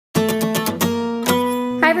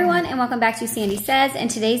everyone, and welcome back to Sandy Says. In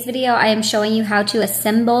today's video, I am showing you how to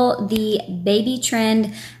assemble the Baby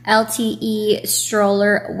Trend LTE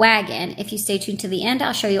stroller wagon. If you stay tuned to the end,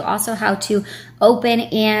 I'll show you also how to open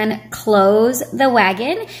and close the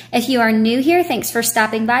wagon. If you are new here, thanks for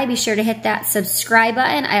stopping by. Be sure to hit that subscribe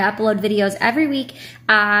button. I upload videos every week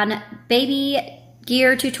on baby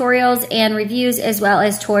gear tutorials and reviews, as well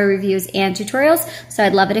as toy reviews and tutorials. So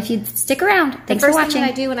I'd love it if you'd stick around. Thanks for watching. The first thing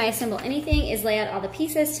I do when I assemble anything is lay out all the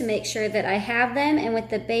pieces to make sure that I have them. And with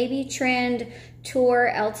the Baby Trend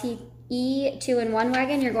Tour LTE 2-in-1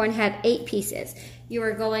 wagon, you're going to have 8 pieces. You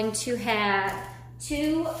are going to have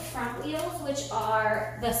 2 front wheels, which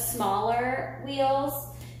are the smaller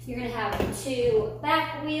wheels. You're going to have 2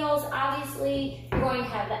 back wheels, obviously. You're going to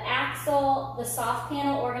have the axle, the soft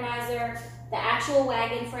panel organizer, the actual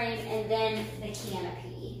wagon frame, and then the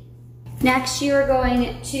canopy. Next, you are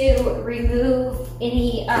going to remove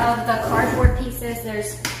any of the cardboard pieces.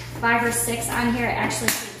 There's 5 or 6 on here. It actually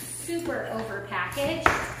seems super over packaged.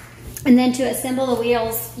 And then to assemble the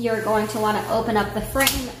wheels, you're going to want to open up the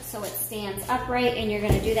frame so it stands upright, and you're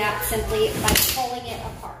going to do that simply by pulling it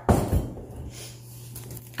apart.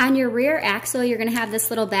 On your rear axle, you're going to have this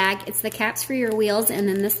little bag. It's the caps for your wheels, and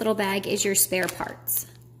then this little bag is your spare parts.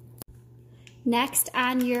 Next,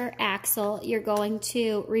 on your axle, you're going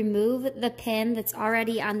to remove the pin that's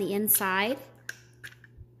already on the inside.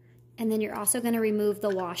 And then you're also going to remove the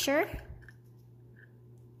washer.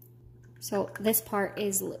 So this part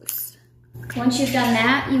is loose. Once you've done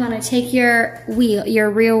that, you want to take your wheel,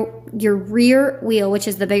 your rear wheel, which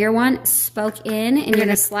is the bigger one, spoke in, and you're going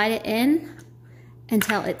to slide it in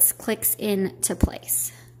until it clicks into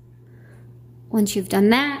place. Once you've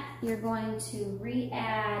done that, you're going to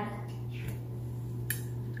re-add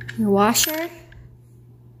your washer.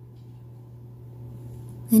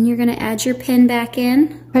 Then you're going to add your pin back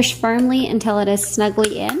in. Push firmly until it is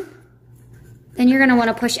snugly in. Then you're going to want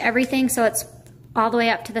to push everything so it's all the way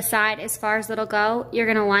up to the side as far as it'll go. You're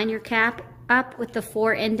going to line your cap up with the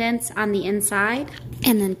 4 indents on the inside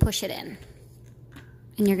and then push it in.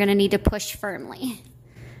 And you're going to need to push firmly.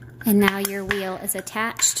 And now your wheel is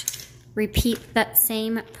attached. Repeat that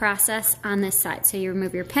same process on this side. So you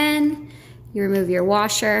remove your pin, you remove your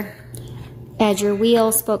washer, add your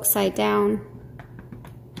wheel spoke side down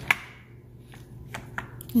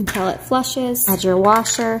until it flushes. Add your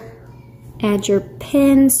washer, add your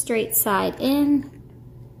pin straight side in,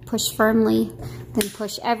 push firmly, then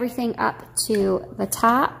push everything up to the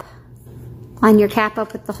top. Line your cap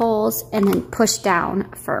up with the holes and then push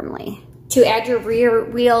down firmly. To add your rear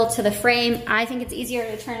wheel to the frame, I think it's easier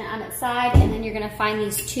to turn it on its side, and then you're going to find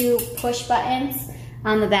these 2 push buttons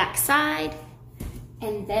on the back side,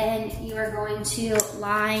 and then you are going to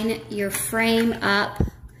line your frame up,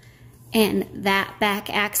 and that back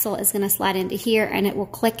axle is going to slide into here, and it will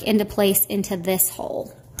click into place into this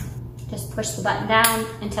hole. Just push the button down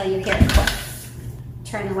until you hear it click.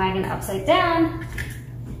 Turn the wagon upside down,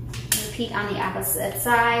 repeat on the opposite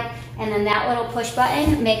side, and then that little push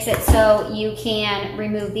button makes it so you can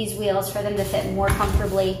remove these wheels for them to fit more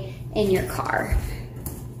comfortably in your car.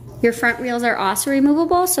 Your front wheels are also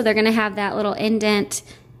removable, so they're going to have that little indent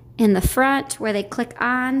in the front where they click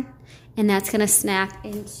on, and that's going to snap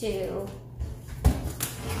into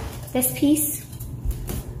this piece,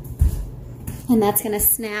 and that's going to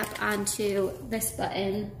snap onto this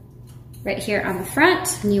button right here on the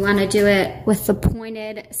front. And you want to do it with the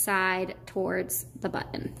pointed side towards the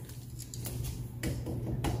button.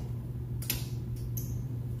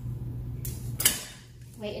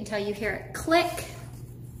 Wait until you hear it click.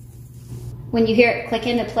 When you hear it click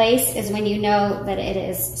into place is when you know that it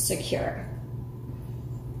is secure.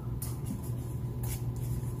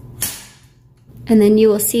 And then you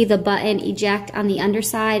will see the button eject on the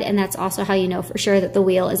underside, and that's also how you know for sure that the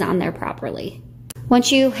wheel is on there properly.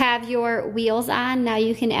 Once you have your wheels on, now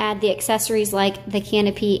you can add the accessories like the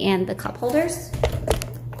canopy and the cup holders.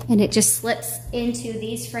 And it just slips into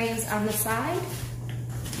these frames on the side.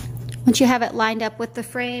 Once you have it lined up with the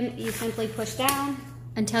frame, you simply push down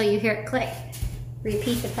until you hear it click.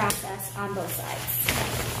 Repeat the process on both sides.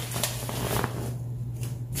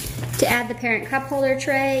 To add the parent cup holder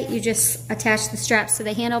tray, you just attach the straps to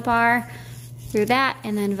the handlebar through that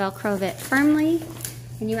and then Velcro it firmly.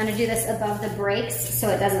 And you want to do this above the brakes so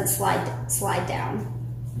it doesn't slide down.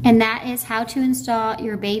 And that is how to install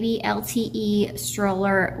your baby LTE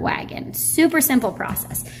stroller wagon. Super simple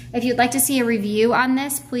process. If you'd like to see a review on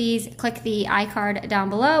this, please click the iCard down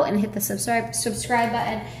below and hit the subscribe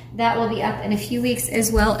button. That will be up in a few weeks,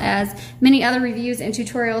 as well as many other reviews and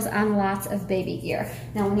tutorials on lots of baby gear.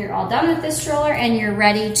 Now, when you're all done with this stroller and you're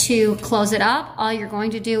ready to close it up, all you're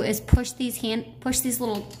going to do is push these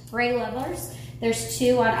little gray levers. There's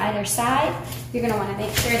two on either side. You're gonna wanna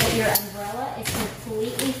make sure that your umbrella is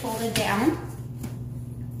completely folded down.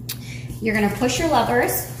 You're gonna push your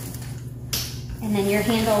levers, and then your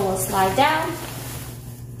handle will slide down,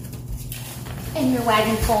 and your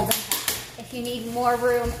wagon folds in half. If you need more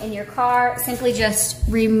room in your car, simply just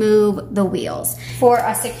remove the wheels. For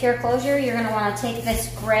a secure closure, you're gonna wanna take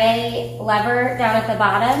this gray lever down at the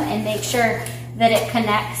bottom and make sure that it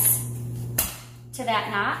connects to that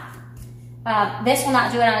knot. This will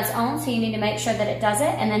not do it on its own, so you need to make sure that it does it.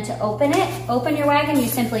 And then to open your wagon, you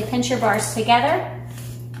simply pinch your bars together,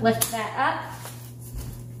 lift that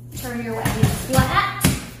up, turn your wagon flat,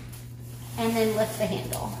 and then lift the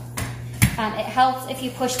handle. It helps if you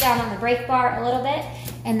push down on the brake bar a little bit,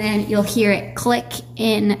 and then you'll hear it click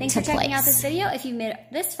in place. Thanks for checking out this video. If you made it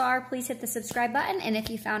this far, please hit the subscribe button, and if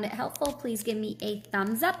you found it helpful, please give me a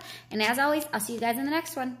thumbs up. And as always, I'll see you guys in the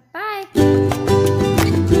next one. Bye!